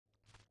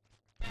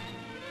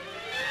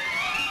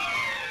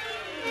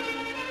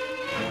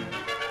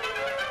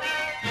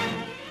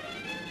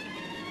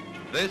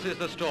This is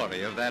the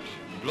story of that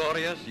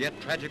glorious yet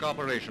tragic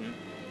operation,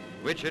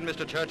 which, in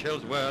Mr.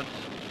 Churchill's words,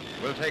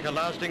 will take a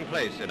lasting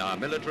place in our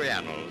military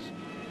annals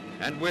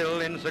and will,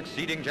 in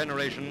succeeding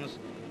generations,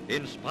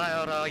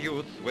 inspire our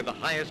youth with the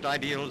highest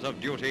ideals of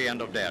duty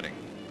and of daring.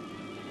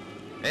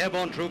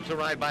 Airborne troops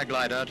arrived by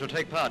glider to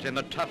take part in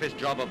the toughest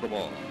job of the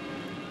war.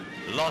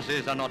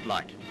 Losses are not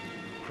light.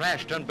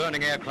 Crashed and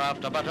burning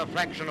aircraft are but a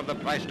fraction of the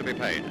price to be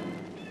paid.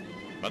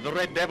 But the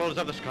Red Devils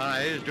of the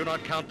skies do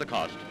not count the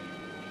cost.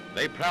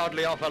 They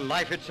proudly offer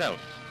life itself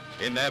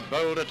in their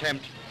bold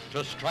attempt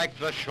to strike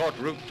the short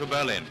route to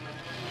Berlin.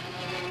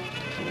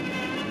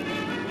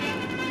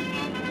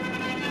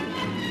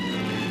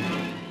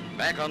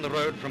 Back on the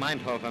road from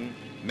Eindhoven,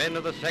 men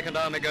of the Second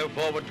Army go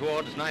forward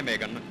towards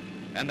Nijmegen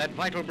and that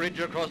vital bridge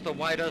across the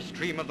wider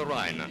stream of the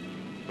Rhine,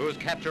 whose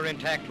capture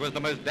intact was the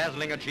most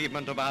dazzling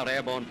achievement of our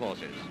airborne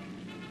forces.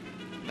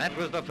 That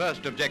was the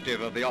first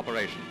objective of the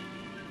operation,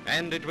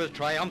 and it was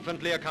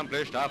triumphantly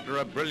accomplished after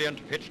a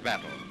brilliant pitched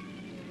battle.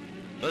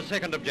 The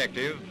second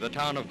objective, the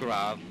town of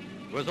Grave,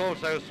 was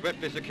also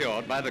swiftly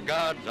secured by the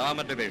Guards of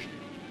Armoured Division.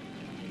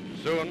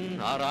 Soon,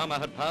 our armor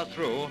had passed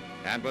through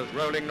and was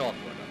rolling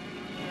northward.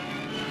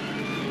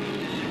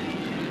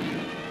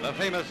 The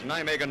famous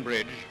Nijmegen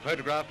Bridge,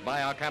 photographed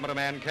by our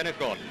cameraman Kenneth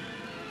Gordon.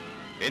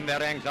 In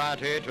their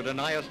anxiety to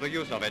deny us the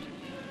use of it,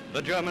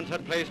 the Germans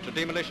had placed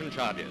demolition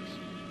charges.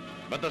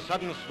 But the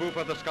sudden swoop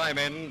of the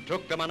Skymen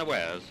took them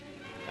unawares,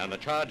 and the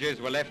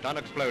charges were left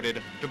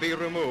unexploded to be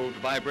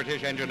removed by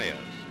British engineers.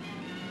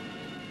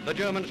 The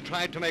Germans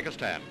tried to make a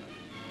stand,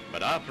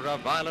 but after a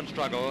violent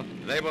struggle,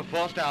 they were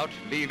forced out,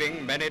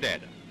 leaving many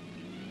dead.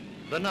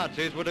 The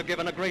Nazis would have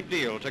given a great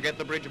deal to get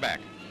the bridge back,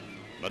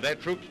 but their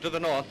troops to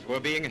the north were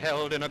being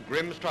held in a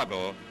grim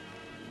struggle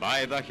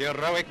by the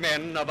heroic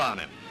men of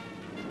Arnhem.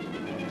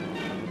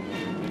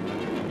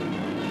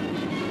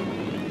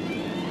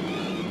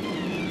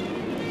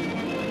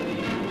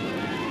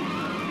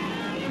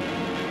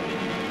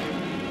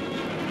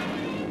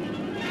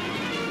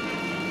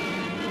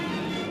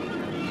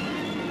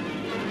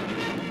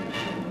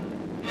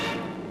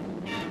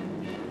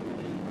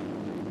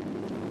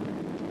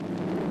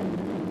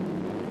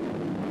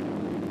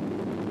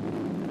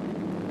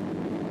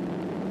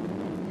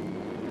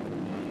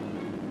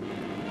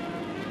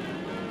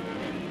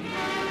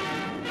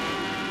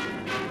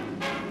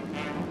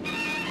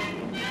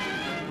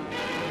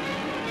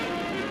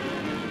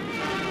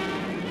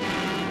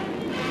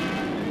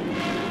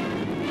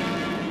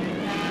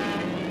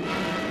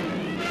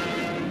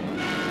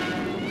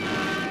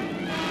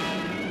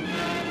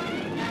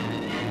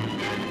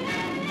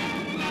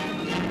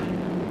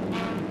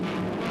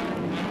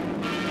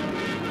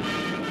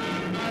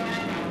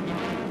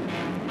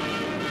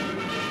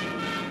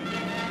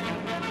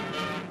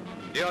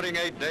 During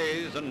 8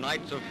 days and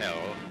nights of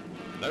hell,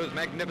 those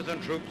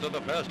magnificent troops of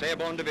the 1st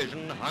Airborne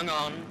Division hung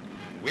on,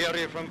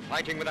 weary from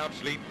fighting without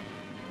sleep,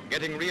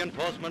 getting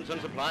reinforcements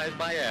and supplies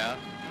by air,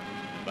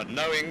 but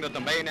knowing that the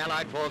main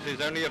Allied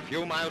forces only a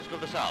few miles to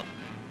the south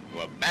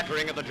were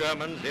battering at the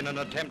Germans in an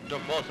attempt to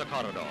force a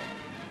corridor.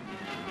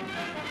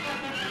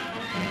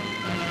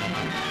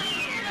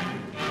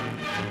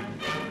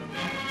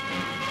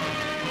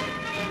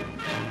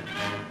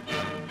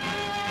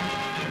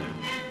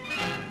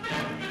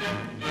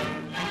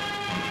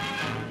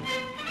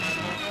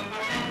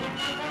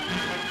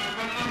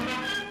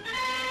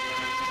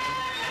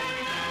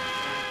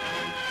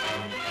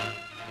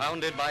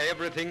 Pounded by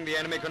everything the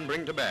enemy can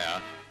bring to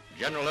bear,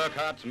 General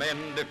Urquhart's men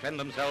defend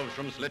themselves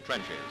from slit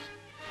trenches.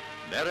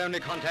 Their only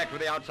contact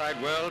with the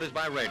outside world is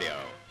by radio,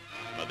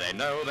 but they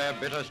know their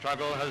bitter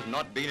struggle has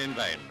not been in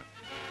vain.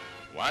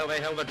 While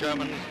they held the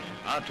Germans,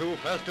 our 2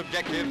 first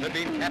objectives had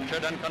been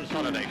captured and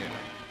consolidated.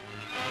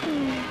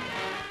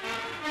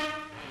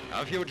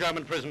 A few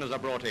German prisoners are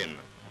brought in,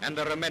 and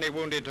there are many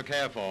wounded to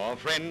care for,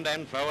 friend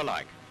and foe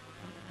alike.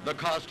 The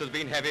cost has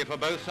been heavy for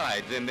both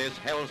sides in this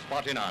hell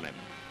spot in Arnhem.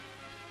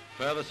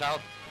 Further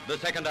south, the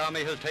Second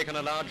Army has taken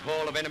a large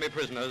haul of enemy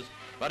prisoners,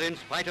 but in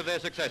spite of their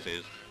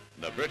successes,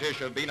 the British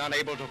have been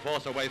unable to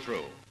force a way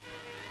through.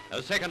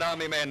 As Second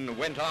Army men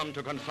went on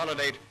to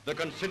consolidate the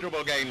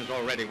considerable gains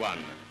already won,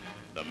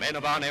 the men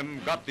of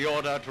Arnhem got the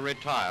order to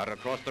retire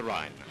across the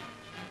Rhine.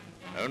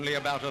 Only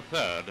about a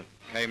third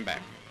came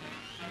back.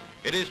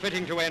 It is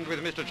fitting to end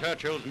with Mr.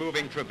 Churchill's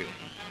moving tribute.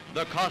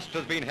 The cost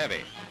has been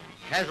heavy.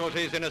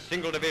 Casualties in a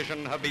single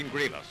division have been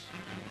grievous.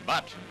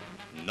 But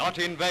not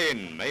in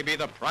vain may be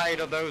the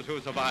pride of those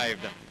who survived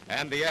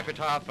and the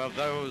epitaph of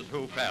those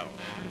who fell.